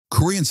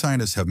Korean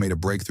scientists have made a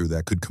breakthrough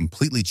that could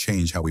completely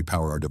change how we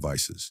power our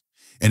devices.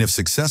 And if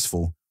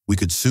successful, we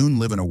could soon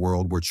live in a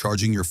world where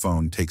charging your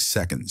phone takes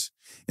seconds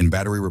and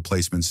battery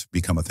replacements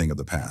become a thing of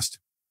the past.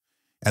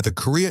 At the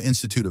Korea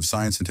Institute of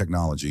Science and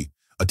Technology,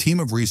 a team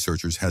of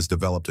researchers has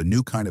developed a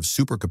new kind of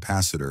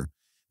supercapacitor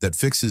that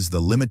fixes the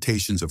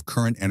limitations of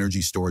current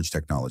energy storage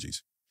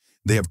technologies.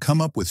 They have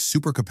come up with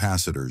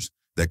supercapacitors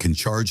that can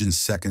charge in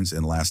seconds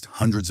and last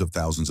hundreds of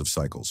thousands of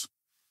cycles.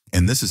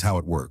 And this is how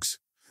it works.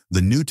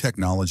 The new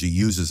technology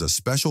uses a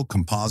special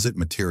composite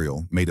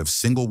material made of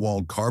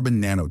single-walled carbon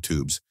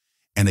nanotubes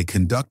and a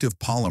conductive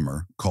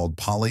polymer called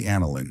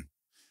polyaniline.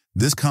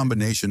 This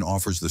combination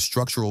offers the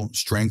structural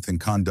strength and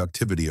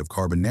conductivity of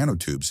carbon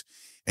nanotubes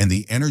and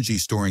the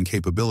energy-storing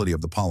capability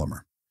of the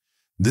polymer.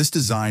 This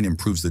design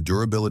improves the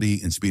durability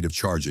and speed of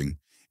charging,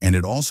 and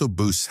it also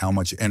boosts how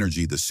much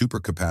energy the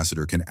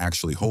supercapacitor can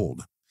actually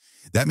hold.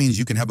 That means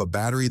you can have a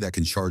battery that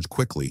can charge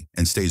quickly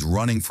and stays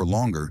running for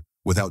longer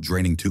without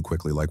draining too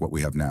quickly like what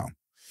we have now.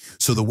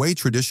 So the way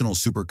traditional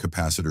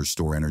supercapacitors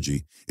store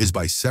energy is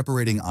by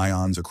separating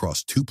ions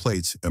across two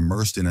plates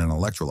immersed in an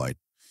electrolyte,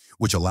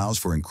 which allows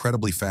for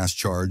incredibly fast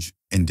charge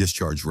and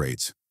discharge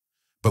rates.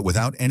 But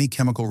without any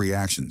chemical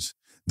reactions,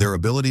 their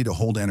ability to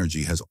hold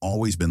energy has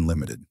always been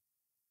limited.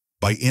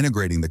 By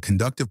integrating the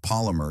conductive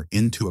polymer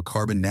into a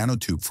carbon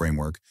nanotube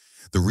framework,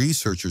 the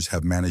researchers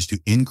have managed to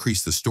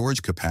increase the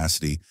storage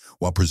capacity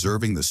while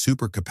preserving the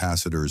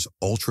supercapacitor's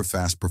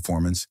ultra-fast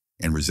performance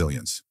and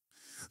resilience.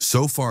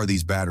 So far,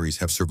 these batteries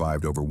have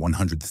survived over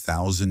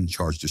 100,000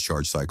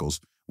 charge-discharge cycles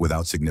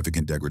without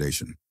significant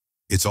degradation.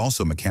 It's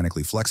also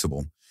mechanically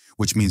flexible,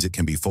 which means it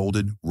can be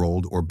folded,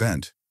 rolled, or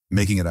bent,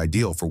 making it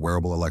ideal for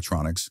wearable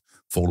electronics,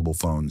 foldable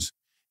phones,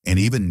 and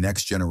even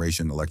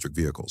next-generation electric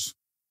vehicles.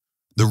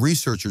 The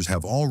researchers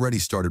have already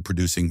started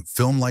producing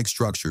film-like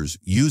structures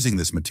using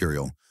this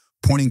material,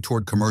 pointing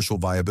toward commercial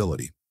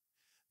viability.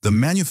 The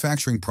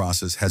manufacturing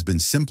process has been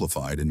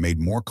simplified and made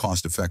more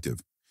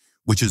cost-effective,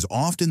 which is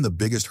often the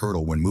biggest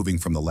hurdle when moving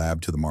from the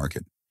lab to the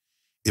market.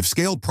 If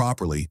scaled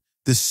properly,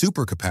 this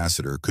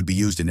supercapacitor could be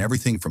used in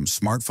everything from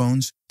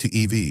smartphones to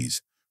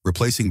EVs,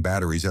 replacing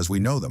batteries as we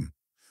know them.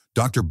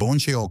 Dr.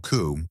 Boncheol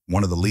Koo,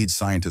 one of the lead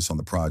scientists on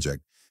the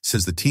project,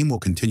 says the team will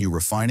continue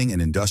refining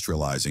and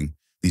industrializing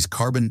these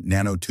carbon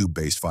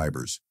nanotube-based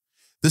fibers.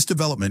 This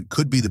development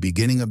could be the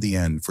beginning of the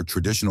end for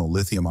traditional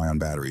lithium-ion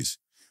batteries,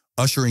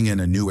 ushering in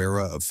a new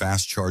era of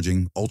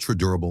fast-charging,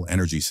 ultra-durable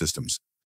energy systems.